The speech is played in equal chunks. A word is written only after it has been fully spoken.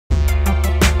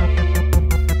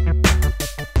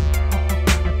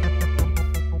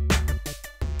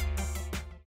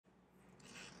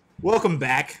Welcome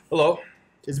back. Hello.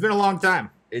 It's been a long time.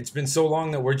 It's been so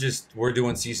long that we're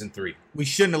doing season 3. We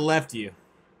shouldn't have left you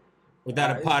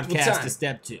without a podcast to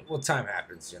step to. Well, time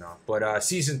happens, But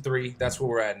season 3, that's where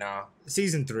we're at now.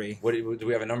 Season 3. What do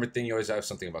we have a number thing? You always have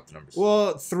something about the numbers.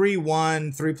 Well,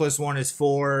 3-1. 3 plus 1 is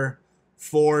 4.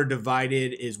 4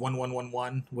 divided is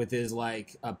 1111, with is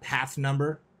like a path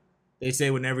number. They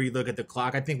say whenever you look at the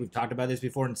clock, I think we've talked about this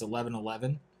before, and it's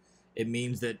 1111. It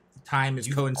means that time is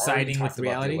coinciding with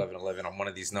reality. 1111 on one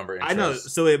of these number intros. I know,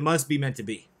 so it must be meant to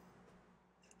be.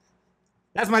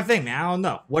 That's my thing, man. I don't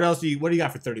know. What else what do you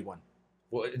got for 31?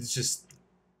 Well, it's just,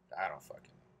 I don't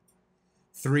fucking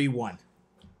 3-1.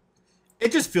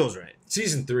 It just feels right.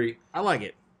 Season 3. I like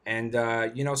it. And,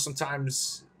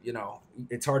 sometimes,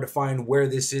 it's hard to find where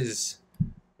this is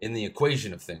in the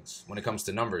equation of things when it comes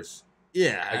to numbers.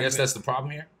 Yeah. I guess that's the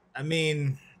problem here. I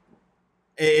mean,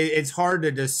 it's hard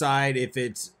to decide if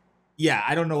it's... Yeah,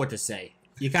 I don't know what to say.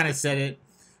 You kind of said it.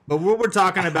 But what we're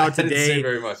talking about today... I didn't say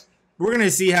very much. We're going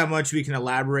to see how much we can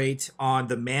elaborate on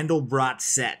the Mandlebrot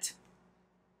Set.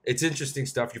 It's interesting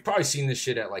stuff. You've probably seen this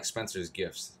shit at, like, Spencer's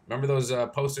Gifts. Remember those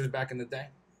posters back in the day?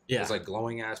 Yeah. Those, like,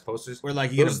 glowing-ass posters? Where,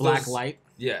 like, you get a black light?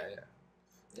 Yeah.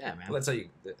 Yeah, man. Well, that's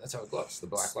how it glows, the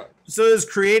black light. So it was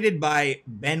created by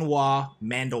Benoit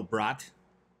Mandlebrot. It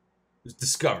was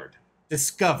discovered.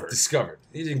 Discovered.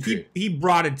 He didn't create it. He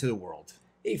brought it to the world.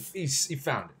 He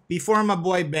found it. Before my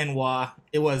boy Benoit,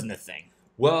 it wasn't a thing.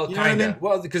 Well, you know kind of. I mean?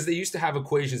 Well, because they used to have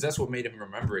equations. That's what made him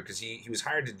remember it, because he was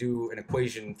hired to do an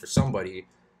equation for somebody,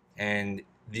 and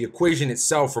the equation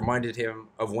itself reminded him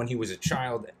of when he was a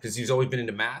child, because he's always been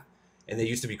into math, and they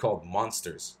used to be called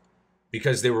monsters,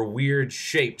 because they were weird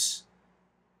shapes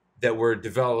that were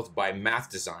developed by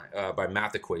math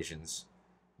equations.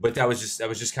 But that was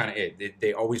just kind of it.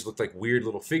 They always looked like weird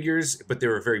little figures, but they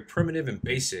were very primitive and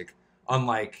basic,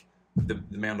 unlike the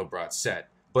Mandlebrot set.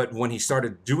 But when he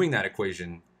started doing that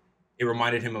equation, it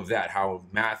reminded him of that, how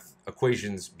math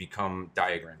equations become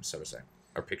diagrams, so to say,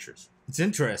 or pictures. It's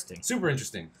interesting. Super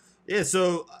interesting. Yeah,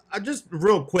 so just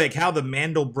real quick, how the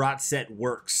Mandlebrot Set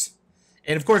works.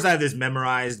 And of course I have this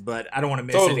memorized, but I don't want to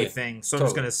miss anything, so I'm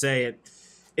just going to say it.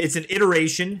 It's an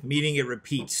iteration, meaning it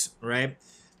repeats, right?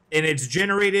 And it's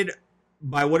generated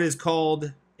by what is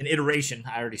called an iteration.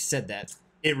 I already said that.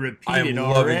 It repeated already. I'm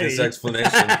loving this explanation.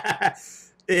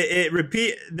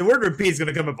 The word repeat is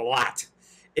going to come up a lot.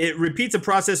 It repeats a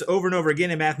process over and over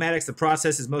again. In mathematics, the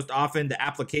process is most often the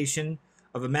application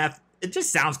of a math. It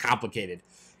just sounds complicated.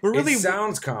 But really, it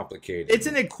sounds complicated. It's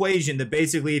an equation that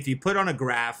basically, if you put on a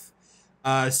graph,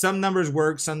 some numbers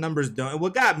work, some numbers don't. And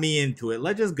what got me into it,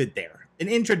 let's just get there. An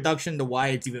introduction to why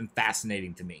it's even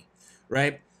fascinating to me,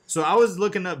 right? So I was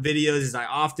looking up videos, as I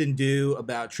often do,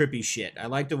 about trippy shit. I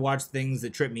like to watch things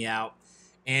that trip me out.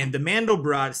 And the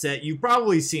Mandlebrot Set, you've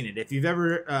probably seen it. If you've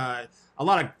ever, a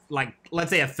lot of, like, let's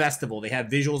say a festival, they have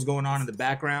visuals going on in the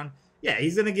background. Yeah,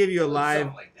 he's going to give you a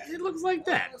live, like that. It looks like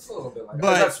that. It's a little bit like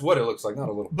that. That's what it looks like, not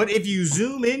a little bit. But if you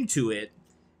zoom into it,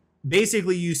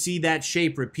 basically you see that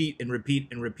shape repeat and repeat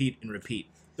and repeat and repeat.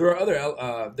 There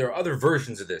are other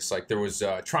versions of this. Like there was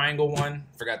a triangle one.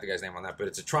 Forgot the guy's name on that, but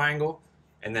it's a triangle.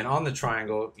 And then on the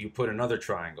triangle, you put another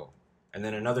triangle. And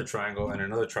then another triangle and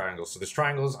another triangle. So there's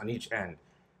triangles on each end.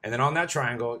 And then on that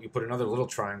triangle, you put another little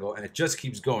triangle, and it just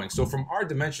keeps going. So from our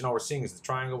dimension, all we're seeing is the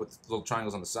triangle with the little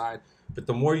triangles on the side. But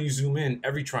the more you zoom in,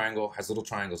 every triangle has little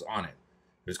triangles on it.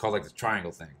 It's called like the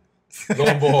triangle thing. Lo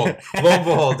and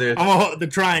behold, dude. The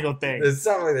triangle thing. It's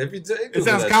something like that. It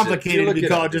sounds complicated to be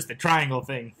called just the triangle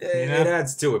thing. It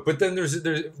adds to it. But then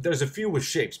there's a few with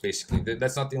shapes, basically.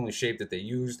 That's not the only shape that they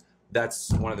used.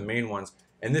 That's one of the main ones.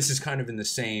 And this is kind of in the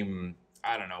same,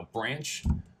 I don't know, branch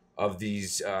of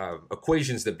these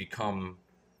equations that become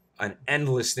an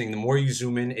endless thing. The more you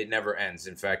zoom in, it never ends.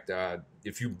 In fact,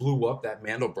 if you blew up that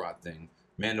Mandlebrot thing,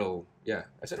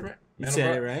 I said it right. You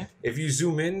said it right. If you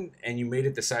zoom in and you made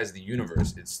it the size of the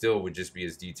universe, it still would just be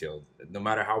as detailed, no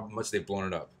matter how much they've blown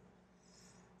it up.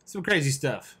 Some crazy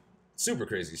stuff. Super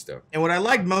crazy stuff. And what I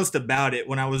liked most about it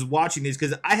when I was watching this,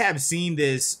 because I have seen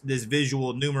this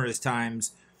visual numerous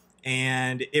times,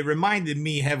 and it reminded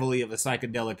me heavily of a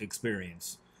psychedelic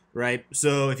experience, right?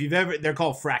 So if you've ever, they're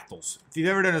called fractals. If you've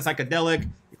ever done a psychedelic,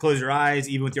 you close your eyes,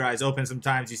 even with your eyes open,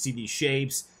 sometimes you see these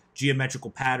shapes,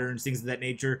 geometrical patterns, things of that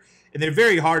nature, and they're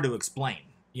very hard to explain.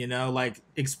 Like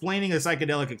explaining a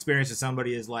psychedelic experience to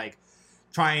somebody is like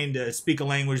trying to speak a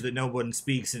language that no one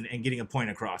speaks and getting a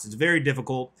point across. It's very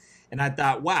difficult. And I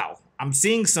thought, wow, I'm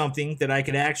seeing something that I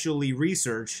could actually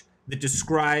research that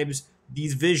describes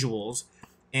these visuals.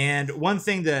 And one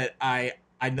thing that I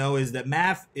know is that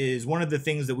math is one of the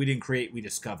things that we didn't create, we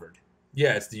discovered.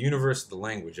 Yeah, it's the universe of the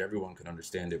language. Everyone can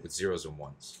understand it with zeros and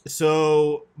ones.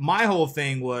 So my whole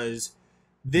thing was,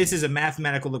 this is a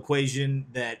mathematical equation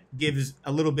that gives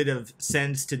a little bit of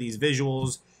sense to these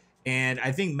visuals. And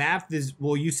I think math is,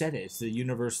 well, you said it, it's the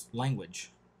universe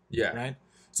language. Yeah. Right?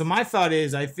 So my thought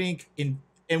is, I think,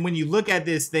 and when you look at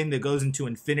this thing that goes into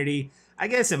infinity, I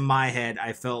guess in my head,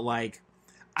 I felt like,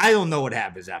 I don't know what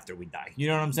happens after we die. You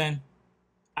know what I'm saying?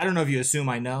 I don't know if you assume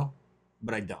I know,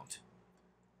 but I don't.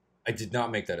 I did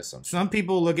not make that assumption. Some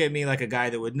people look at me like a guy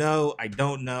that would know. I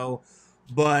don't know.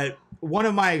 But one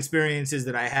of my experiences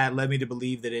that I had led me to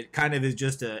believe that it kind of is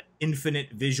just an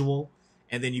infinite visual,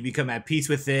 and then you become at peace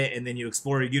with it, and then you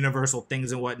explore universal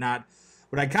things and whatnot.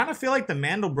 But I kind of feel like the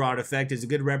Mandlebrot effect is a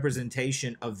good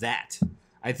representation of that.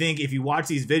 I think if you watch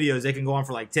these videos, they can go on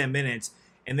for like 10 minutes,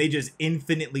 and they just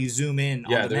infinitely zoom in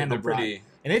on the Mandlebrot.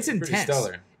 And it's intense.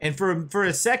 Stellar. And for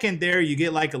a second there, you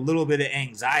get like a little bit of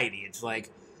anxiety. It's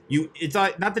like, it's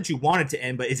not that you want it to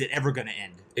end, but is it ever going to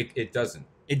end? It doesn't.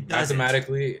 It doesn't.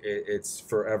 Mathematically, it's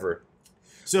forever.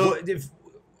 So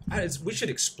we should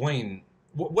explain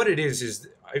what it is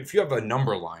if you have a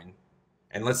number line,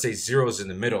 and let's say zeros in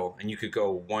the middle, and you could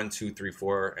go 1, 2, 3,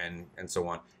 4, and so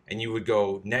on, and you would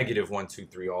go negative 1, 2,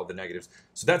 3, all the negatives.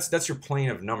 So that's your plane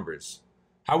of numbers.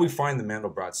 How we find the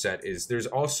Mandlebrot set is there's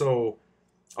also,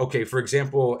 okay, for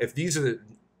example, if these are the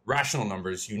rational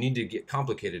numbers, you need to get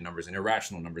complicated numbers and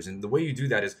irrational numbers. And the way you do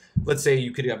that is, let's say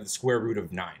you could have the square root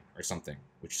of 9 or something,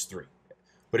 which is 3.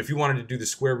 But if you wanted to do the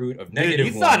square root of negative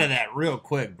 1... You thought of that real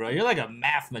quick, bro. You're like a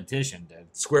mathematician,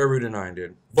 dude. Square root of 9,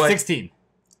 dude. But 16.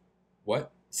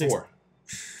 What? 4.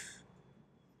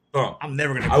 Oh. I'm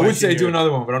never going to I would say do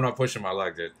another one, but I'm not pushing my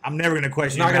leg, dude. I'm never going to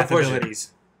question your math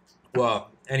abilities. Well,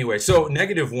 anyway, so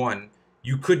negative 1,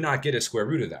 you could not get a square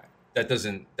root of that.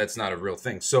 That's not a real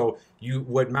thing. So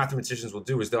what mathematicians will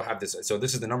do is they'll have this. So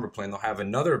this is the number plane. They'll have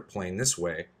another plane this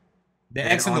way. The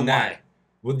X and the Y.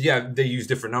 Well, yeah, they use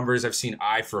different numbers. I've seen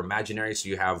I for imaginary. So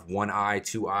you have 1i,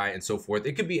 2i, and so forth.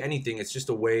 It could be anything. It's just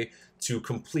a way to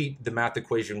complete the math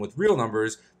equation with real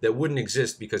numbers that wouldn't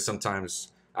exist because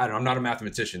sometimes, I don't know, I'm not a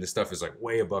mathematician. This stuff is like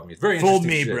way above me. It's very interesting. Fooled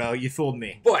me, shit. Bro. You fooled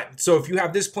me. But so if you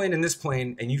have this plane and this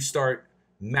plane and you start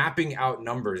mapping out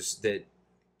numbers that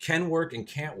can work and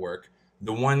can't work,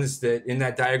 the ones that in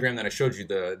that diagram that I showed you,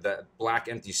 the black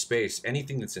empty space,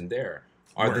 anything that's in there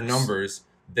are the numbers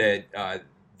that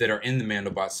are in the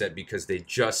Mandlebrot set because they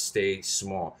just stay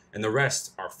small, and the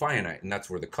rest are finite, and that's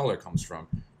where the color comes from.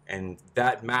 And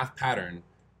that math pattern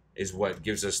is what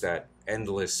gives us that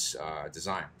endless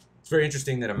design. It's very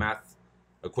interesting that a math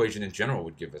equation in general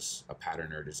would give us a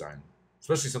pattern or a design,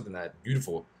 especially something that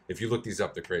beautiful. If you look these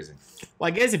up, they're crazy. Well,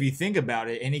 I guess if you think about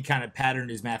it, any kind of pattern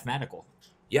is mathematical.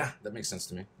 Yeah, that makes sense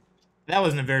to me. That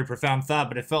wasn't a very profound thought,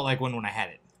 but it felt like one when I had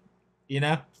it. You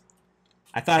know?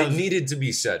 I thought it needed to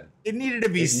be said. It needed to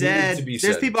be said.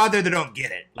 There's people out there that don't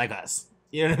get it, like us.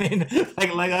 You know what I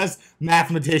mean? like us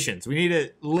mathematicians. We need to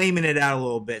layman it out a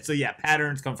little bit. So yeah,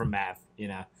 patterns come from math, you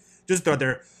know. Just throw it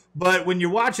there. But when you're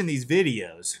watching these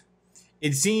videos,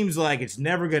 it seems like it's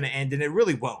never going to end, and it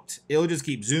really won't. It'll just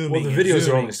keep zooming. Well, the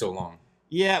videos are only so long.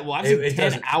 Yeah, well, I've seen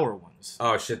 10-hour ones.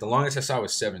 Oh, shit. The longest I saw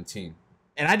was 17.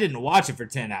 And I didn't watch it for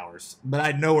 10 hours, but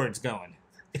I know where it's going.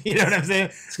 You know what I'm saying?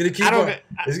 It's going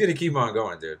to keep on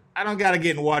going, dude. I don't got to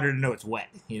get in water to know it's wet.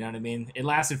 You know what I mean? It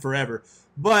lasted forever.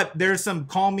 But there's some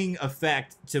calming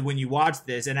effect to when you watch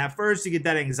this. And at first you get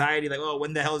that anxiety, like, oh,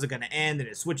 when the hell is it going to end? And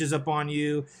it switches up on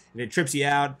you, and it trips you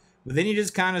out. But then you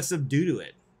just kind of subdue to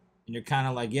it. And you're kind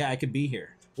of like, yeah, I could be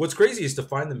here. What's crazy is to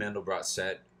find the Mandlebrot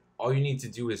set, all you need to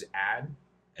do is add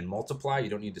and multiply. You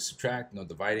don't need to subtract, no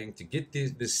dividing. To get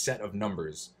this set of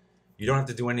numbers, you don't have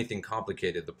to do anything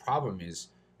complicated. The problem is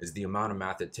the amount of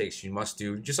math it takes. You must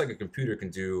do, just like a computer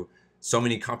can do so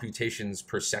many computations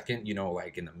per second, you know,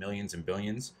 like in the millions and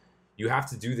billions. You have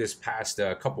to do this past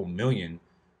a couple million,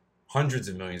 hundreds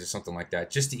of millions or something like that,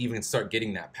 just to even start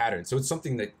getting that pattern. So it's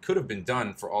something that could have been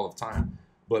done for all of time,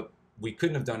 but we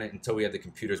couldn't have done it until we had the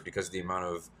computers because of the amount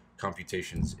of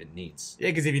computations it needs. Yeah,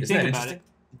 because if you think about it,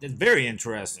 it's very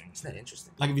interesting. Isn't that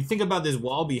interesting? Like if you think about this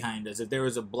wall behind us, if there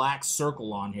was a black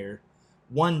circle on here,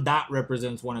 one dot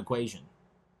represents one equation.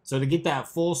 So to get that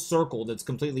full circle that's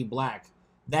completely black,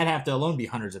 that'd have to alone be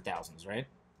hundreds of thousands, right?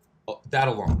 Oh, that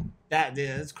alone.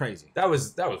 That's crazy. That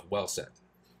was well said.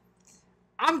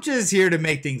 I'm just here to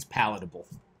make things palatable.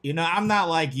 You know, I'm not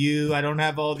like you. I don't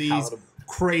have all these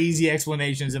crazy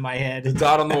explanations in my head. The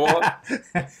dot on the wall?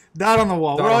 Dot on the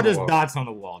wall. We're all just dots on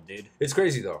the wall, dude. It's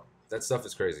crazy, though. That stuff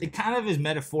is crazy. It kind of is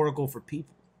metaphorical for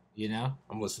people, you know?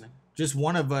 I'm listening. Just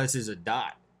one of us is a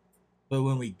dot. But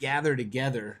when we gather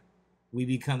together, we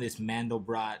become this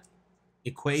Mandlebrot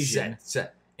equation.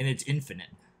 Set. and it's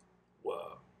infinite.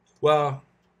 Whoa. Well,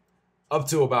 up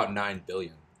to about 9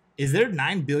 billion. Is there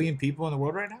 9 billion people in the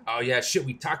world right now? Oh yeah, shit.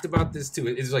 We talked about this too.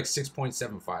 It's like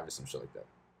 6.75 or some shit like that.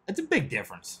 It's a big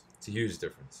difference. It's a huge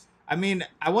difference. I mean,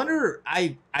 I wonder.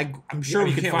 I'm sure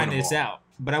we can find this out,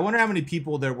 but I wonder how many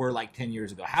people there were like 10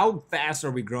 years ago. How fast are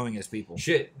we growing as people?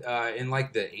 Shit. In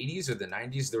like the 80s or the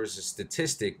 90s, there was a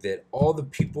statistic that all the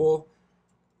people,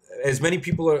 as many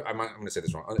people are. I'm going to say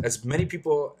this wrong. As many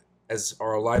people as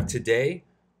are alive today,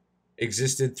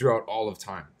 existed throughout all of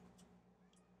time.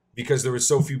 Because there were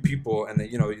so few people, and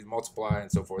you multiply and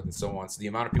so forth and so on. So the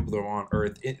amount of people that were on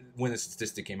Earth, when the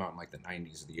statistic came out in like the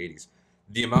 90s or the 80s,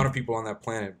 the amount of people on that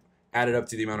planet added up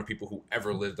to the amount of people who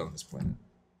ever lived on this planet.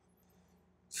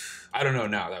 I don't know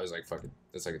now. That was like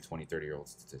that's like a 20, 30-year-old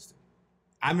statistic.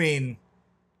 I mean,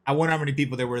 I wonder how many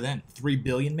people there were then. 3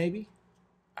 billion, maybe?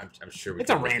 I'm sure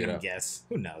it's a random guess.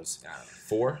 Who knows? I don't know,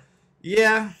 4?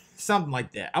 Yeah, something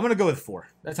like that. I'm going to go with 4.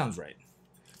 That sounds right.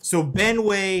 So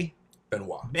Benoit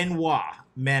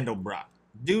Mandlebrot.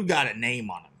 Dude got a name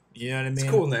on him. You know what I mean? It's a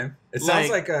cool name. It sounds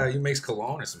like he makes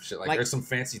cologne or some shit. Like there's some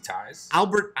fancy ties.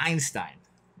 Albert Einstein.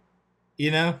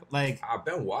 You know? Like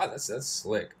Benoit, that's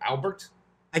slick. Albert?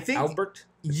 I think Albert?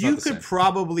 You could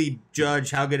probably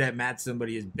judge how good at math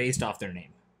somebody is based off their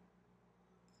name.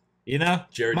 You know?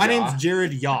 My name's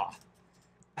Jared Yaw.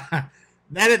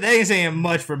 That ain't saying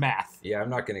much for math. Yeah, I'm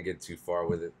not gonna get too far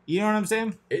with it. You know what I'm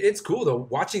saying? It's cool though,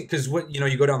 watching, because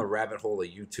you go down the rabbit hole of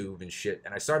YouTube and shit,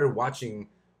 and I started watching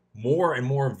more and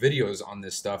more videos on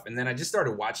this stuff, and then I just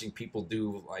started watching people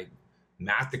do like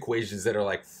math equations that are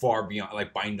like far beyond,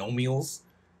 like binomials.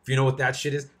 If you know what that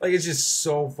shit is, like it's just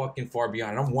so fucking far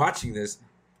beyond. And I'm watching this,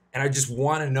 and I just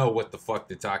want to know what the fuck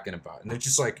they're talking about, and they're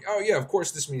just like, oh yeah, of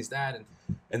course this means that,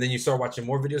 and then you start watching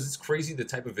more videos. It's crazy the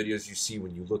type of videos you see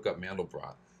when you look up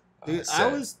Mandlebrot. Dude, I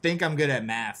always think I'm good at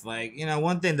math. Like,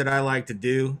 one thing that I like to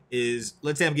do is,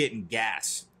 let's say I'm getting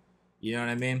gas. You know what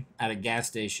I mean? At a gas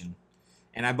station.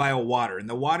 And I buy a water. And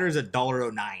the water is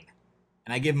 $1.09.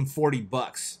 And I give them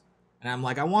 $40. And I'm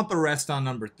like, I want the rest on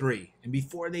number 3. And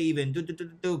before they even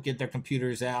get their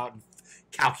computers out and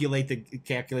calculate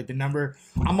the number,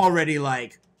 I'm already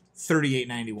like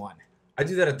 $38.91. I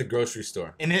do that at the grocery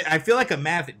store. And I feel like a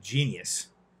math genius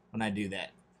when I do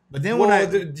that. But then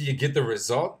do you get the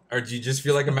result, or do you just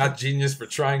feel like a math genius for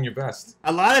trying your best?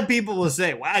 A lot of people will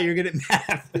say, "Wow, you're good at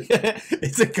math."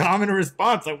 It's a common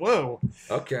response. Like, "Whoa."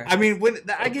 Okay. I mean,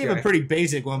 I gave a pretty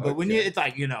basic one, but when it's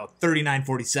like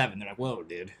 39.47, they're like, "Whoa,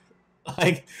 dude!"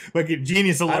 Like a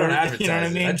genius alert. I don't advertise. You know what I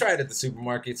mean? I try it at the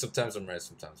supermarket. Sometimes I'm right,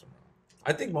 sometimes I'm wrong.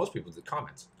 I think most people do.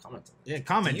 Comment on it. Yeah,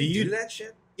 comment. Do you do that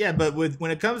shit? Yeah, but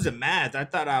when it comes to math, I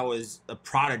thought I was a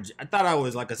prodigy. I thought I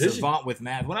was like a savant with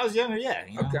math. When I was younger, yeah.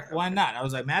 Okay. Why not? I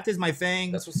was like, math is my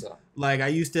thing. That's what's up. Like, I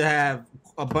used to have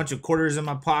a bunch of quarters in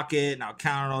my pocket, and I'll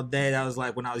count it all day. That was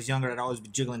like when I was younger, I'd always be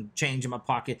jiggling change in my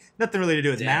pocket. Nothing really to do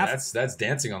with math. That's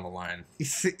dancing on the line.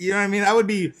 You know what I mean? I would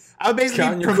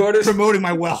basically be promoting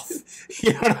my wealth.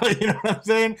 You know what I'm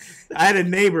saying? I had a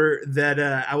neighbor that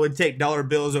I would take dollar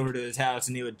bills over to his house,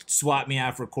 and he would swap me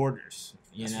out for quarters.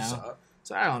 That's what's up.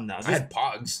 So I don't know. I had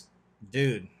Pogs.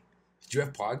 Dude. Did you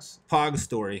have Pogs? Pog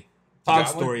story. Pog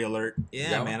story alert.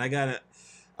 Yeah, man. I got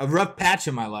a rough patch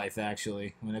in my life,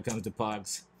 actually, when it comes to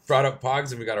Pogs. Brought up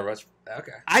Pogs and we got a rush.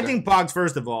 Okay. I think Pogs,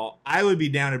 first of all, I would be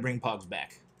down to bring Pogs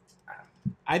back.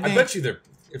 I bet you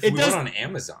if we went on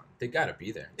Amazon, they got to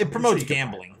be there. It promotes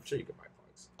gambling. I'm sure you could buy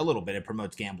Pogs. A little bit. It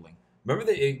promotes gambling. Remember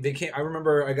they came. I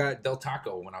remember I got Del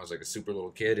Taco when I was like a super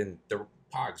little kid, and the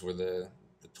Pogs were the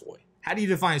toy. How do you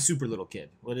define super little kid?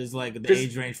 What is like the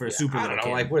age range for a super little kid? I don't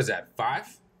know. Like, what is that,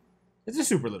 5? It's a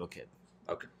super little kid.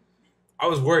 Okay. I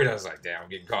was worried. I was like, damn, I'm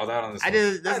getting called out on this. I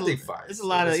think 5. It's a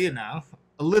lot of, a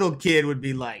little kid would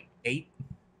be like 8.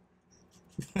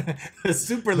 A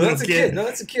super little kid. No,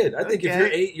 that's a kid. I think if you're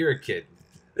 8, you're a kid.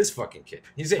 This fucking kid.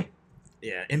 He's 8.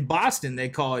 Yeah. In Boston, they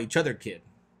call each other kid.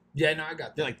 Yeah, no, I got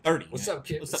that. They're like 30. What's up,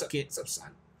 kid? What's up, kid? What's up, son?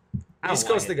 East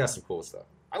Coast, they got some cool stuff.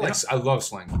 I love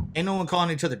slang. Ain't no one calling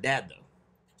each other dad, though.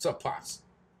 What's up, Pops?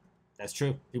 That's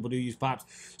true. People do use Pops.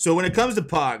 So when it comes to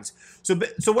Pogs,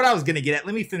 so what I was going to get at,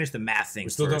 let me finish the math thing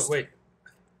first. Wait.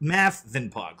 Math, then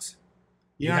Pogs.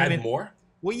 You know what I mean? More?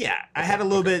 Well, yeah. I had a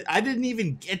little bit. I didn't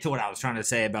even get to what I was trying to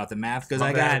say about the math because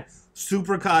I got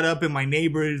super caught up in my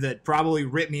neighbor that probably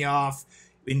ripped me off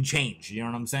in change. You know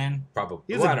what I'm saying? Probably.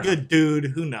 He was a good dude.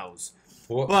 Who knows?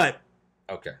 Well, but.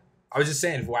 Okay. I was just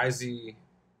saying, why is he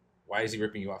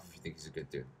ripping you off if you think he's a good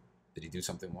dude? Did he do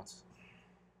something once?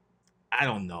 I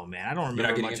don't know, man. I don't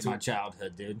remember much of my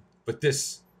childhood, dude. But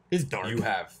this is dark. You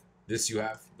have. This you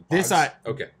have? The This Pogs?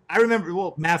 Okay. I remember,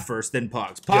 well, math first, then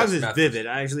Pogs. Pogs Yes, is math vivid.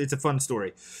 Actually, it's a fun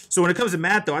story. So when it comes to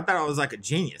math, though, I thought I was like a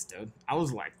genius, dude. I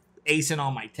was like acing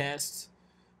all my tests.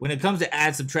 When it comes to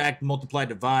add, subtract, multiply,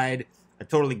 divide, I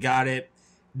totally got it.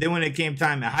 Then when it came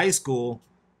time in high school,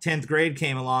 10th grade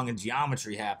came along and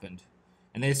geometry happened.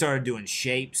 And they started doing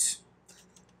shapes,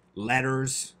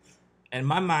 letters. And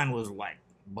my mind was like,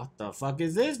 what the fuck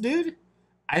is this, dude?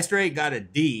 I straight got a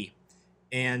D.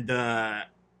 And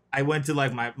I went to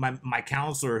like my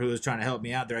counselor who was trying to help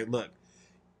me out. They're like, look,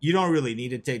 you don't really need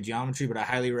to take geometry, but I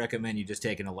highly recommend you just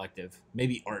take an elective.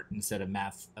 Maybe art instead of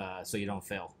math so you don't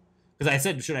fail. Because I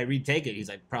said, should I retake it? He's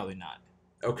like, probably not.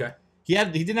 Okay. He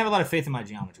didn't have a lot of faith in my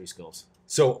geometry skills.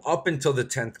 So up until the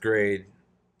 10th grade,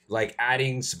 like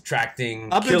adding, subtracting,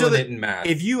 killing it in math.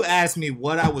 If you asked me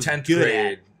what I was 10th good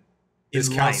grade, at this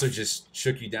in counselor life, just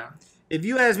shook you down? if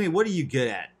you asked me what are you good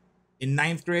at in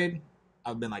 9th grade,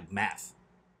 I've been like math.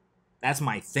 That's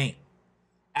my thing.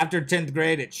 After 10th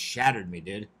grade, it shattered me,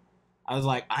 dude. I was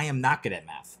like, I am not good at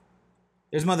math.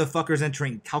 There's motherfuckers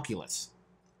entering calculus.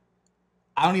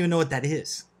 I don't even know what that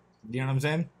is. You know what I'm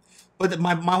saying? But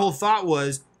my whole thought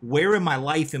was, where in my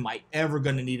life am I ever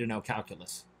going to need to know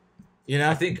calculus? You know?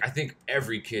 I think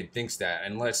every kid thinks that,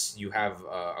 unless you have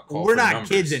a call We're for not numbers.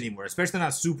 kids anymore, especially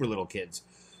not super little kids.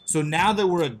 So now that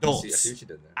we're adults, I see what you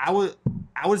did there.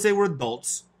 I would say we're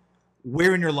adults.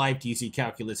 Where in your life do you see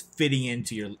calculus fitting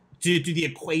into your to the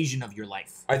equation of your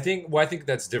life? I think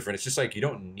that's different. It's just like you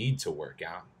don't need to work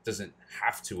out. It doesn't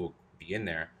have to be in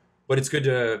there. But it's good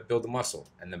to build the muscle.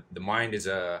 And the mind is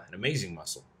an amazing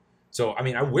muscle. So, I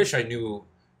mean, I wish I knew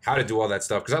how to do all that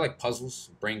stuff. Because I like puzzles,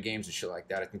 brain games, and shit like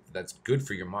that. I think that's good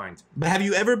for your mind. But have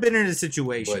you ever been in a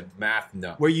situation But math,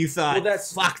 no. where you thought,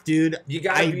 fuck, dude,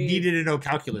 I needed to know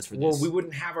calculus for this? Well, we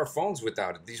wouldn't have our phones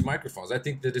without it, these microphones. I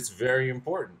think that it's very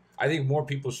important. I think more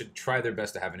people should try their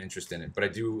best to have an interest in it. But I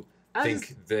do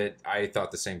think that I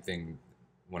thought the same thing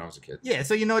when I was a kid. Yeah,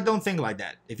 so you know what? Don't think like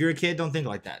that. If you're a kid, don't think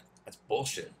like that. That's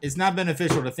bullshit. It's not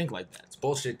beneficial to think like that. It's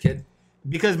bullshit, kid.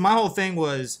 Because my whole thing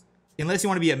was, unless you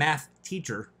want to be a math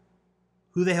teacher,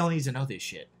 who the hell needs to know this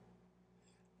shit?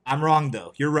 I'm wrong,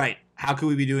 though. You're right. How could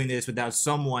we be doing this without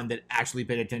someone that actually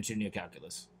paid attention to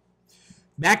calculus?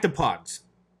 Back to Pogs.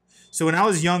 So when I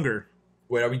was younger...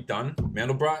 Wait, are we done?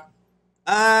 Mandlebrot?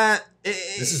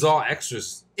 This is all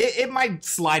extras. It might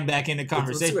slide back into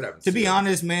conversation. Let's see what happens. To be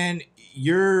honest, man,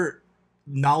 your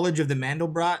knowledge of the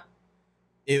Mandlebrot,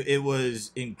 it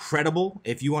was incredible.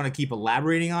 If you want to keep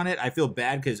elaborating on it, I feel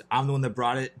bad because I'm the one that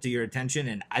brought it to your attention,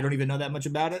 and I don't even know that much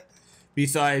about it.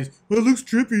 Besides, well, it looks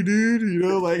trippy, dude. You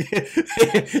know, like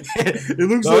it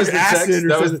looks like acid.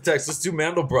 That was the text. Let's do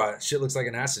Mandlebrot. Shit looks like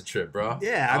an acid trip, bro.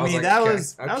 Yeah, I mean, that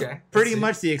was pretty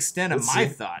much the extent of my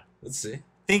thought. Let's see.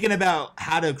 Thinking about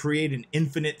how to create an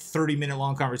infinite 30-minute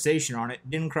long conversation on it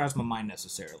didn't cross my mind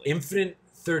necessarily. Infinite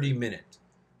 30-minute.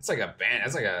 It's like a band.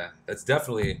 That's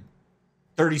definitely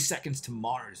 30 seconds to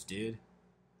Mars, dude.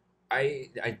 I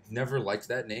never liked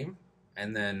that name,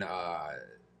 and then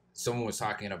someone was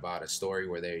talking about a story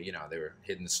where they were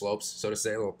hitting the slopes, so to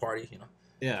say, a little party,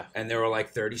 Yeah. And they were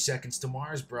like 30 seconds to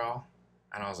Mars, bro.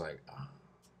 And I was like,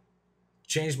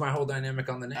 changed my whole dynamic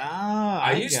on the name.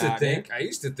 I used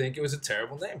to think it was a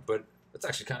terrible name, but it's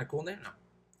actually kind of cool name now.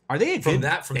 Are they from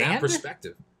that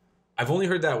perspective? I've only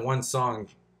heard that one song.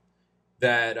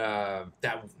 That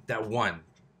one.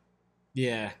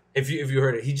 Yeah. If you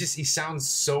heard it, he sounds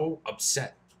so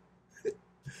upset.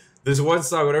 There's one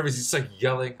song, whatever, he's just like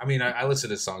yelling. I mean, I listen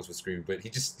to songs with screaming, but he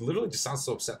just literally just sounds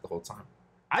so upset the whole time.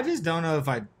 I just don't know if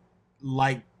I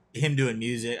like him doing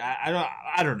music. I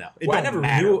don't know. I never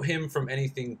knew him from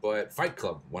anything but Fight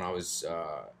Club when I was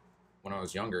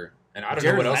younger, and I don't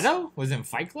know what else. Leto was in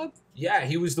Fight Club. Yeah,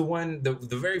 he was the one, the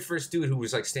very first dude who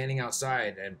was like standing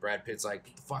outside, and Brad Pitt's like,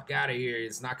 "Get the fuck out of here!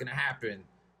 It's not gonna happen."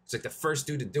 It's like the first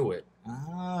dude to do it.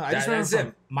 I just remember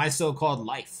from My So-Called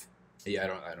Life. Yeah, I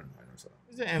don't know.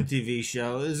 It was an MTV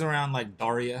show. It was around like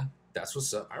Daria. That's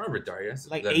what's up. I remember Daria.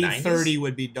 Like 8:30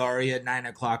 would be Daria. 9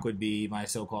 o'clock would be My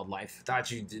So-Called Life. I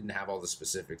thought you didn't have all the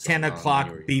specifics. 10 o'clock,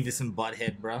 Beavis and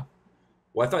Butthead, bro.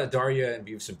 Well, I thought Daria and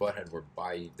Beavis and Butthead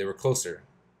they were closer.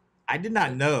 I did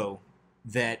not know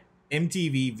that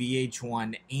MTV,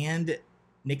 VH1, and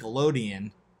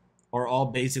Nickelodeon are all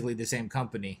basically the same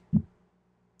company.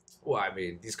 Well, I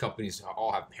mean, these companies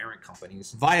all have parent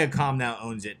companies. Viacom now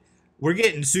owns it. We're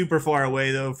getting super far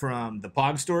away, though, from the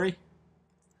Pog story.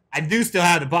 I do still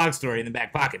have the Pog story in the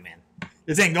back pocket, man.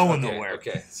 This ain't going nowhere.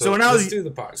 Okay. So when I was do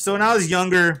the Pog. So when I was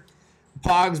younger,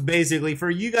 Pogs, basically, for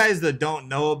you guys that don't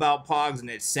know about Pogs, and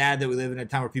it's sad that we live in a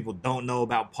time where people don't know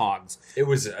about Pogs. It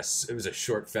was a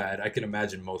short fad. I can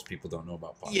imagine most people don't know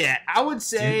about Pogs. Yeah, I would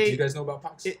say. Do you guys know about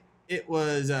Pogs? It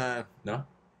was No.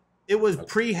 It was Okay.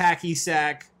 pre-hacky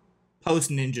sack, post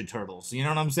Ninja Turtles. You know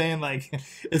what I'm saying? Like,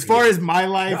 as far as my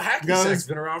life Hacky goes, sack's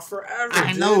been around forever.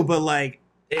 I dude. know, but like,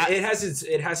 it has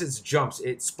its jumps.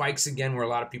 It spikes again where a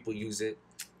lot of people use it.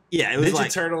 yeah, it was Ninja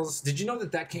like Turtles. Did you know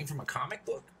that came from a comic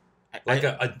book? Like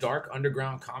a dark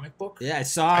underground comic book? yeah,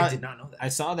 I did not know that. I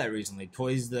saw that recently.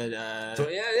 Toys that So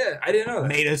yeah, I didn't know that.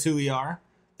 made us who we are.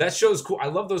 That show's cool. I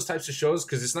love those types of shows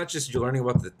because it's not just you're learning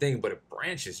about the thing, but it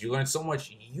branches. You learn so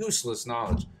much useless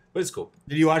knowledge, but it's cool.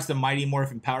 Did you watch the Mighty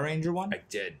Morphin Power Ranger one? I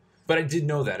did, but I did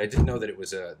know that. I didn't know that it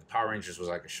was the Power Rangers was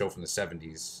like a show from the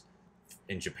 '70s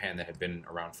in Japan that had been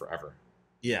around forever.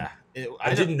 Yeah,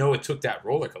 I didn't know it took that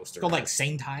roller coaster. It's called like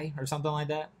Sentai or something like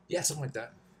that. Yeah, something like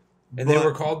that. And they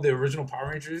were called the original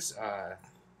Power Rangers.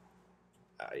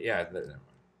 Yeah,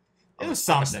 It was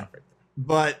something. Right there.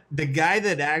 But the guy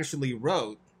that actually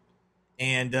wrote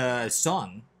and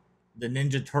sung the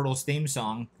Ninja Turtles theme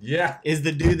song Yeah, is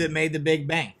the dude that made the Big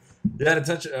Bang. they had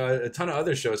a ton of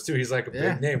other shows too. He's like a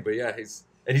Yeah. big name, but yeah, he's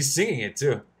singing it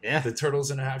too. Yeah, The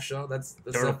Turtles in a Half Shell. That's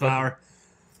Turtle so Power.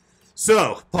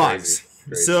 So, Pogs.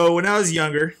 Crazy. So, when I was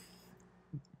younger,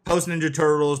 post Ninja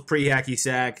Turtles, pre Hacky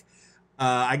Sack,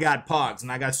 I got Pogs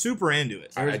and I got super into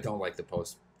it. I don't like the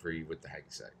post pre with the hacky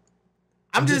sack.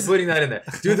 I'm just putting that in there.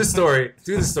 Do the story.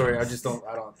 I just don't.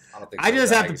 I don't think. I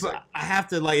just have hacky to put, sack. I have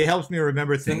to, like, it helps me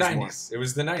remember It's the things more. '90s. It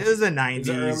was the '90s. It was the It 90s.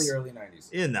 was the early '90s.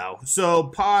 You know,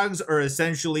 so Pogs are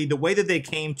essentially, the way that they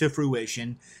came to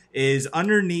fruition is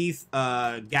underneath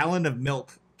a gallon of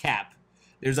milk cap,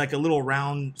 there's like a little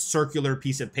round circular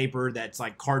piece of paper that's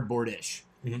like cardboard-ish.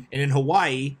 Mhm. And in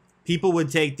Hawaii, people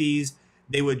would take these,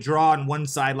 they would draw on one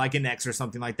side like an X or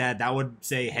something like that. That would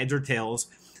say heads or tails.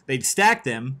 They'd stack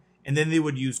them, and then they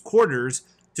would use quarters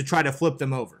to try to flip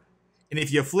them over. And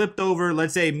if you flipped over,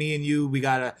 let's say me and you, we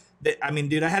got I mean,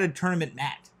 dude, I had a tournament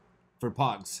mat for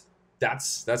Pogs.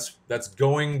 That's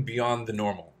going beyond the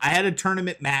normal. I had a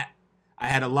tournament mat. I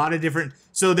had a lot of different.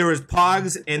 So there was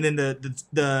Pogs, and then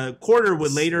the quarter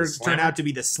would later turn out to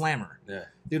be the Slammer. Yeah.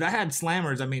 Dude, I had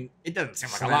Slammers. I mean, it doesn't seem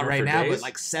like a Slammer lot right for now, days? but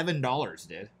like $7,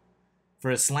 dude,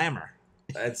 for a Slammer.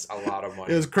 That's a lot of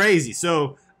money. It was crazy.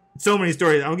 So many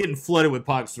stories. I'm getting flooded with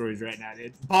Pog stories right now,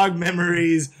 dude. Pog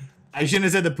memories. I shouldn't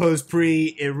have said the post pre.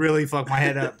 It really fucked my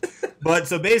head up. But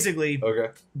so basically,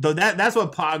 Okay. though that's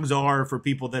what Pogs are for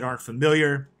people that aren't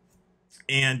familiar.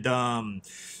 And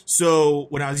so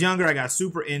when I was younger, I got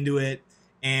super into it.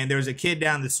 And there was a kid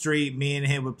down the street. Me and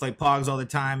him would play Pogs all the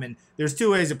time. And there's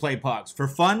two ways to play Pogs: for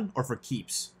fun or for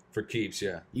keeps. For keeps,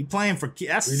 yeah. You playing for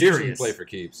keeps? That's We serious. usually play for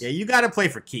keeps. Yeah, you got to play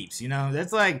for keeps. You know,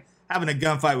 that's like having a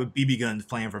gunfight with BB guns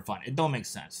playing for fun. It don't make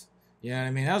sense. You know what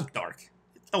I mean? That was dark.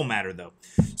 It don't matter though.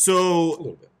 A So little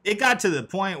bit. it got to the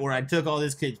point where I took all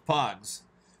this kid's Pogs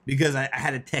because I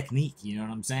had a technique. You know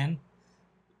what I'm saying?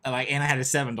 And I had a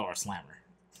 $7 Slammer.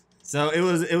 So it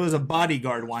was a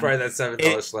bodyguard one. Probably that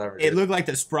 $7 slammer. It looked like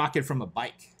the sprocket from a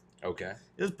bike. Okay.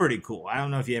 It was pretty cool. I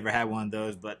don't know if you ever had one of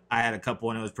those, but I had a couple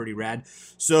and it was pretty rad.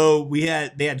 So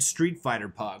they had Street Fighter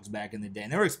Pogs back in the day,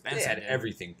 and they were expensive. They had dude.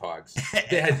 everything Pogs.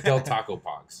 They had Del Taco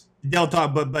Pogs. Del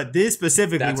Taco, but this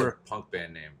specifically That's were. a punk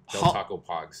band name. Del Huh. Taco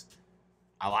Pogs.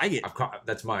 I like it.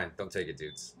 That's mine. Don't take it,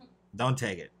 dudes. Don't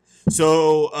take it.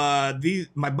 So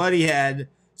my buddy had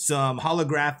some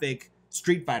holographic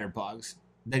Street Fighter Pogs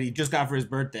that he just got for his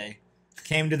birthday.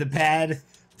 Came to the pad,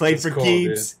 played That's for cool,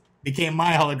 keeps, became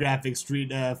my holographic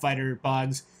Street Fighter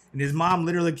Pogs, and his mom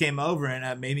literally came over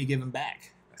and made me give him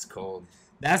back. That's cold.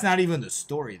 That's not even the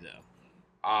story though.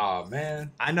 Oh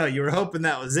man. I know you were hoping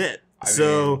that was it. I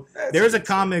So mean, that's there's a good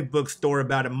comic book store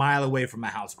about a mile away from my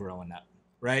house growing up,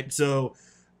 right? So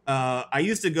I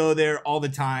used to go there all the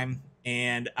time,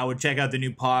 and I would check out the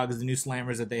new Pogs, the new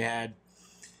Slammers that they had.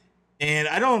 And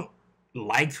I don't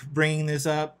like bringing this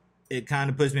up. It kind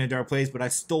of puts me in a dark place, but I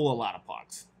stole a lot of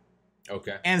Pogs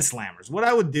Okay. and Slammers. What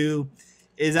I would do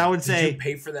is I would say, Did you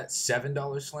pay for that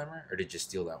 $7 slammer, or did you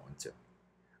steal that one too?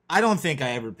 I don't think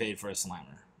I ever paid for a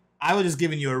Slammer. I was just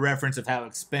giving you a reference of how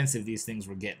expensive these things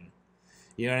were getting.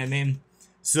 You know what I mean?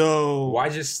 So Why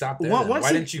just stop there? Wha- then? once Why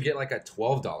you- didn't you get like a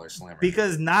 $12 slammer?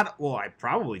 because I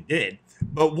probably did.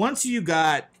 But once you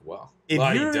got, well, if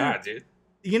you you're- died, dude.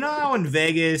 you know how in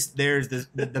Vegas there's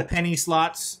the penny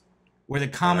slots where the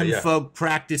common Yeah. folk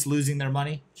practice losing their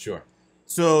money? Sure.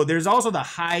 So there's also the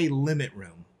high limit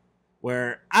room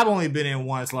where I've only been in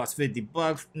once, lost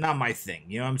 $50, not my thing.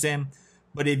 You know what I'm saying?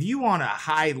 But if you want a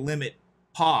high limit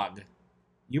Pog,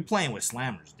 you're playing with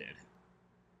Slammers, dude.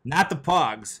 Not the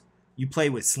Pogs, you play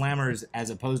with slammers as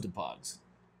opposed to Pogs,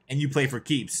 and you play for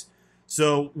keeps.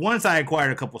 So once I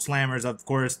acquired a couple slammers, of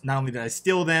course, not only did I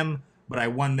steal them, but I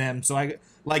won them. So I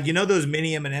like, you know those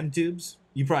mini M&M tubes?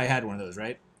 You probably had one of those,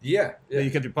 right? Yeah. That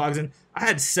you kept your Pogs in. I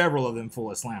had several of them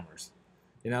full of slammers.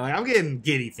 You know, like I'm getting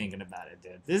giddy thinking about it,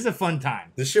 dude. This is a fun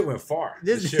time. This shit went far.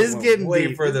 This shit is went getting way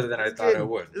deep. further than I thought it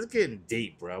would. It's getting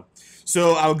deep, bro.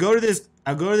 So I'll go to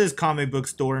this comic book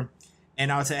store,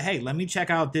 and I would say, hey, let me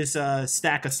check out this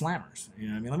stack of slammers. You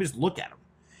know what I mean? Let me just look at them.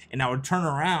 And I would turn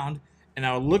around and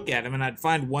I would look at them, and I'd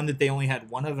find one that they only had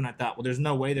one of, and I thought, well, there's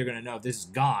no way they're gonna know if this is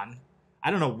gone.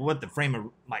 I don't know what the frame of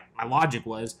like my logic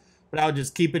was, but I would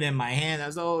just keep it in my hand. I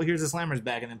was, oh, here's the slammers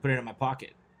back, and then put it in my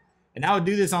pocket. And I would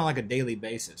do this on like a daily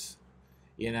basis.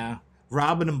 You know,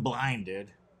 robbing them blind, dude.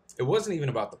 It wasn't even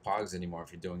about the Pogs anymore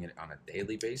if you're doing it on a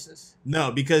daily basis.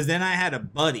 No, because then I had a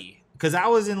buddy. Because I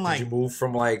was in like... Did you move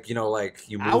from like, you know, like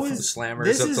you moved from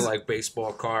slammers up to like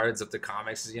baseball cards, up to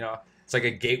comics, you know? It's like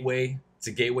a gateway. It's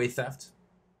a gateway theft.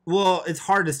 Well, it's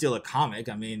hard to steal a comic.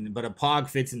 I mean, but a Pog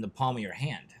fits in the palm of your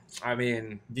hand. I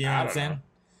mean... Do you know what I'm saying?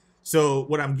 So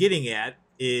what I'm getting at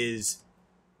is...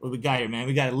 What we got here, man?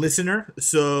 We got a listener.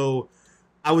 So...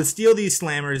 I would steal these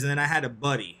slammers, and then I had a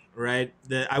buddy, right?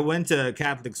 I went to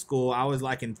Catholic school. I was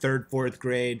like in 3rd, 4th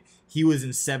grade. He was in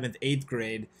 7th, 8th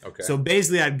grade. Okay. So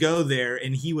basically, I'd go there,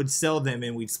 and he would sell them,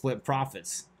 and we'd split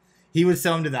profits. He would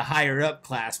sell them to the higher-up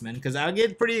classmen, because I would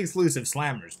get pretty exclusive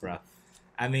slammers, bro.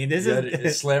 I mean, this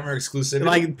is... Slammer exclusivity?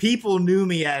 Like, people knew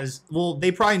me as... Well,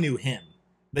 they probably knew him.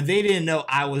 But they didn't know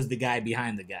I was the guy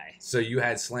behind the guy. So you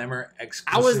had slammer exclusivity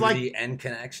I was like and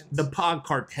connections? The Pog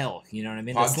cartel, you know what I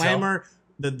mean? Pog the slammer...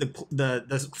 The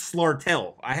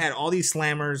slortel. I had all these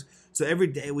slammers, so every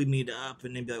day we'd meet up,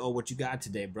 and they'd be like, "Oh, what you got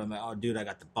today, bro?" I'm like, "Oh, dude, I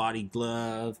got the body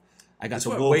glove. I got the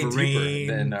Wolverine." Way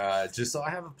deeper than just I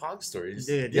have a Pog story.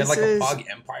 Dude, you had like a Pog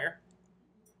empire.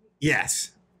 Yes,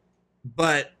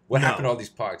 but what happened to all these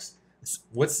Pogs?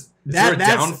 Is there a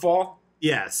downfall?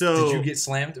 Yeah. So did you get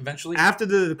slammed eventually after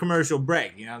the commercial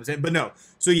break? You know what I'm saying? But no.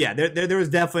 So yeah, there was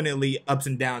definitely ups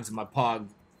and downs in my Pog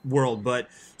world, but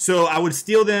so I would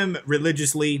steal them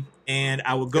religiously, and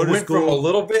I would go to school. From a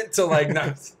little bit to like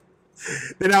no.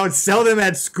 Then I would sell them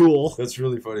at school. That's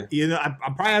really funny. You know, I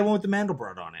probably had one with the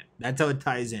Mandlebrot on it. That's how it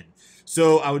ties in.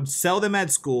 So I would sell them at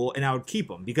school, and I would keep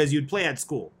them because you'd play at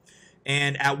school.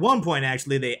 And at one point,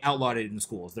 actually, they outlawed it in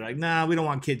schools. They're like, nah, we don't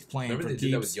want kids playing. Remember for they keeps.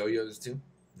 did that with yo-yos too?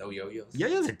 No yo-yos.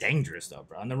 Yo-yos are dangerous though,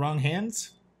 bro. On the wrong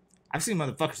hands. I've seen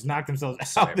motherfuckers knock themselves out.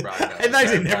 Sorry, bro, I've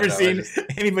actually never seen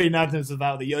anybody knock themselves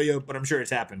out with a yo-yo, but I'm sure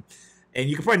it's happened. And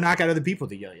you can probably knock out other people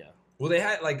with a yo-yo. Well, they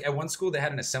had, like, at one school, they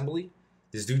had an assembly.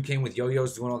 This dude came with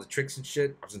yo-yos doing all the tricks and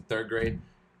shit. I was in 3rd grade.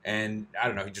 And, I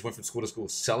don't know, he just went from school to school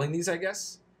selling these, I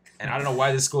guess. And I don't know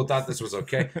why this school thought this was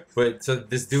okay. But, so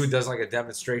this dude does, like, a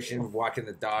demonstration, walking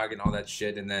the dog and all that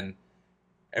shit. And then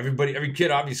every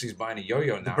kid obviously is buying a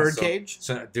yo-yo now. The birdcage?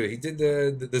 So, dude, he did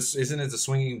this, isn't it the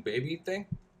swinging baby thing?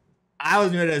 I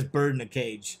always knew it as bird in a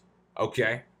cage.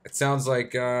 Okay. It sounds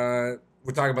like we're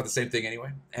talking about the same thing anyway.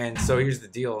 And so here's the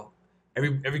deal.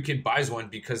 Every kid buys one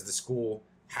because the school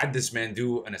had this man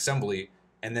do an assembly,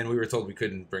 and then we were told we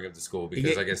couldn't bring him to school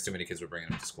because I guess too many kids were bringing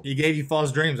him to school. He gave you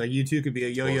false dreams. Like, you too could be a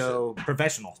yo-yo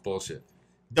professional. It's bullshit.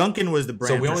 Duncan was the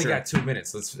brand. So we only got 2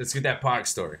 minutes. Let's get that Pog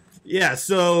story. Yeah,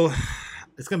 so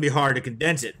it's going to be hard to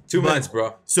condense it. 2 minutes,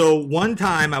 bro. So one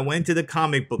time I went to the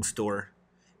comic book store.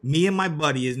 Me and my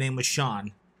buddy, his name was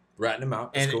Sean. Ratting him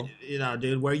out. That's and, cool. You know,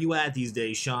 dude, where you at these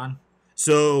days, Sean?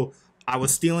 So I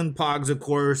was stealing Pogs, of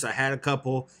course. I had a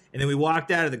couple. And then we walked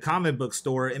out of the comic book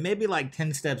store, and maybe like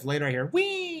 10 steps later, I hear,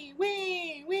 wee,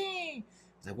 wee, wee. I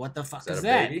was like, what the fuck is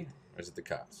that? Baby? Or is it the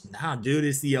cops? Nah, dude,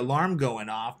 it's the alarm going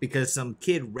off because some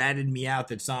kid ratted me out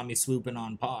that saw me swooping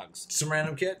on Pogs. Some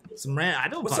random kid? I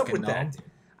don't What's fucking up with know. that, dude?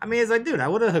 I mean, it's like, dude, I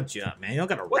would have hooked you up, man. You don't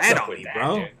got to rat on me,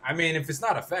 bro. Dude? I mean, if it's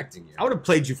not affecting you. I would have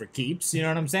played you for keeps. You know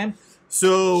what I'm saying?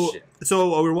 So we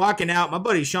were walking out. My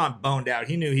buddy Sean boned out.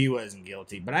 He knew he wasn't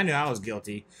guilty, but I knew I was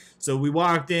guilty. So we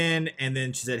walked in, and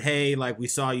then she said, hey, like, we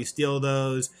saw you steal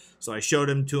those. So I showed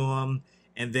them to him.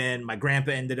 And then my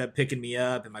grandpa ended up picking me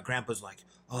up, and my grandpa's like,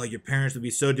 oh, your parents would be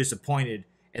so disappointed.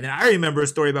 And then I remember a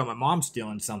story about my mom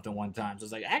stealing something one time. So I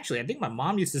was like, actually, I think my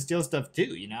mom used to steal stuff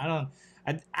too. You know,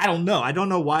 I don't know. I don't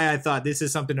know why I thought this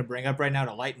is something to bring up right now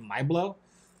to lighten my blow.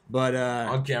 But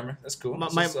on camera, that's cool.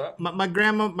 My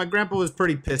grandpa was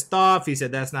pretty pissed off. He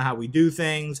said that's not how we do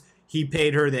things. He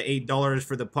paid her the $8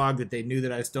 for the Pog that they knew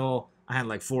that I stole. I had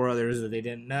like 4 others that they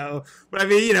didn't know. But I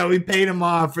mean, you know, we paid him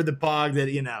off for the Pog that,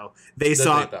 you know,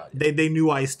 they knew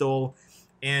I stole.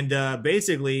 And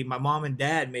basically, my mom and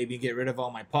dad made me get rid of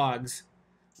all my Pogs,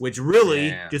 which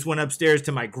really just went upstairs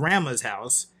to my grandma's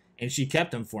house. and she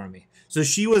kept them for me. So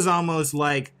she was almost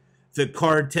like the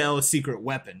cartel secret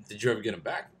weapon. Did you ever get them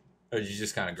back, or did you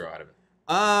just kind of grow out of it?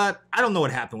 I don't know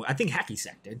what happened. I think Hacky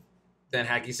Sack did. Then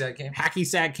Hacky Sack came. Hacky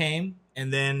Sack came,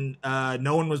 and then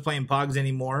no one was playing Pogs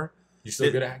anymore. You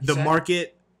still good at Hacky the Sack?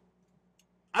 market?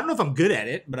 I don't know if I'm good at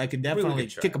it, but I could definitely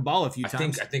kick a ball a few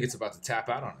times. I think it's about to tap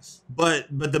out on us. But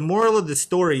the moral of the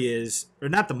story is, or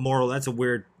not the moral, that's a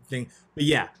weird thing. But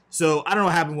yeah, so I don't know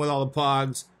what happened with all the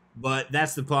Pogs, but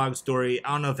that's the Pog story. I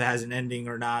don't know if it has an ending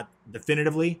or not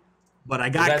definitively, but I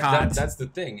got caught. That's the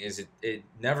thing, is it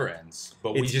never ends.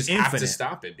 But we just have to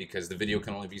stop it because the video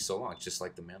can only be so long, just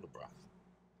like the Mandlebrot.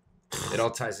 It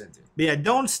all ties into it. But yeah,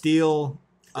 don't steal.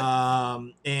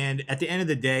 And at the end of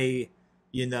the day,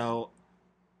 you know,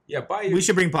 yeah, we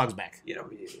should bring Pogs back. You know,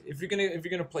 if you're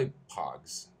gonna play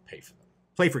Pogs, pay for them.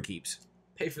 Play for keeps.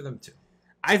 Pay for them too.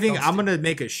 I think I'm gonna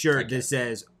make a shirt that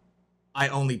says, "I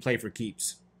only play for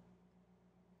keeps."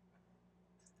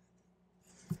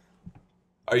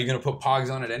 Are you gonna put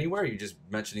Pogs on it anywhere? Or are you just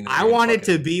mentioning? I want it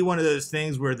to be one of those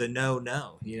things where the no,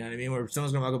 you know what I mean? Where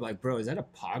someone's gonna walk up like, "Bro, is that a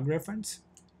Pog reference?"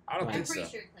 I don't think so. I'm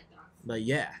pretty sure it clicked off. But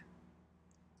yeah,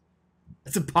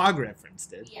 it's a Pog reference,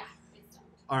 dude. Yeah.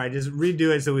 All right, just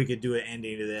redo it so we could do an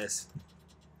ending to this.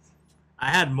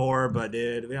 I had more, but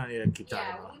dude, we don't need to keep talking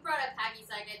about it. Yeah, when we brought up Hacky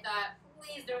Sack, I thought,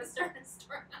 please don't start a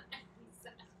story on Hacky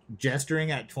Sack.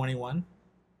 Gesturing at 21.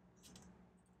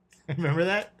 Remember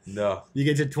that? No. You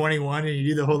get to 21 and you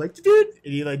do the whole like, dude,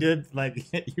 and you like do it like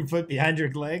you put behind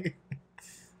your leg.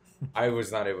 I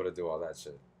was not able to do all that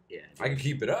shit. Yeah, I could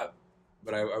keep it up,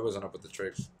 but I wasn't up with the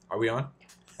tricks. Are we on?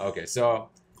 Okay, so.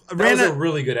 That was a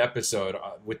really good episode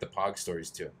with the Pog stories,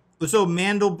 too. So,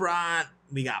 Mandlebrot,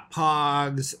 we got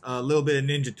Pogs, a little bit of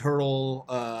Ninja Turtle,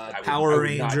 Power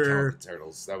Ranger. Not count the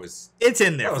Turtles. It's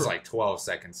in there. That was like 12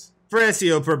 seconds. For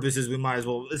SEO purposes, we might as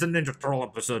well. It's a Ninja Turtle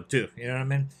episode, too. You know what I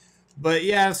mean? But,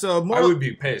 yeah, so... I would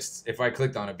be pissed if I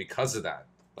clicked on it because of that.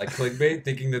 Like, clickbait,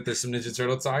 thinking that there's some Ninja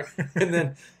Turtle talk. And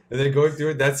then going through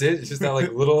it, that's it. It's just that,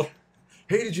 like, little...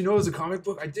 Hey, did you know it was a comic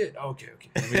book? I did. Oh, okay.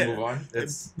 Let me move on.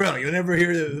 Bro, you'll never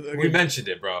hear the... We mentioned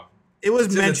it, bro. It was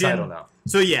it's mentioned. In the title now.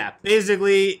 So, yeah,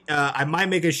 basically, I might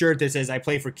make a shirt that says I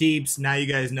play for keeps. Now you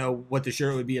guys know what the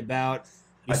shirt would be about.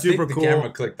 I super think cool. The camera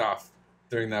clicked off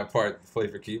during that part, play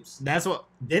for keeps. That's what...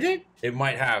 Did it? It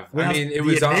might have. Well, I mean, it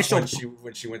was off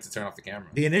when she went to turn off the camera.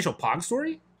 The initial Pog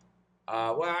story?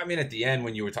 Well, I mean, at the end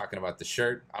when you were talking about the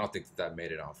shirt, I don't think that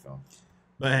made it on film.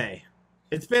 But, hey...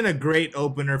 It's been a great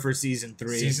opener for Season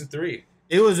 3. Season 3.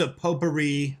 It was a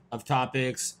potpourri of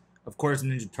topics. Of course,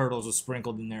 Ninja Turtles was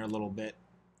sprinkled in there a little bit,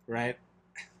 right?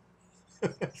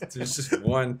 There's just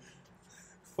one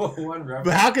reference.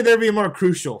 But how could there be a more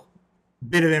crucial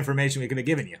bit of information we could have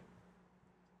given you?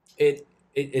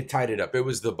 It tied it up. It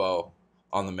was the bow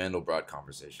on the Mandlebrot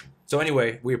conversation. So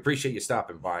anyway, we appreciate you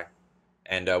stopping by,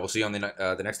 and we'll see you on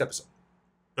the next episode.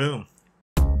 Boom.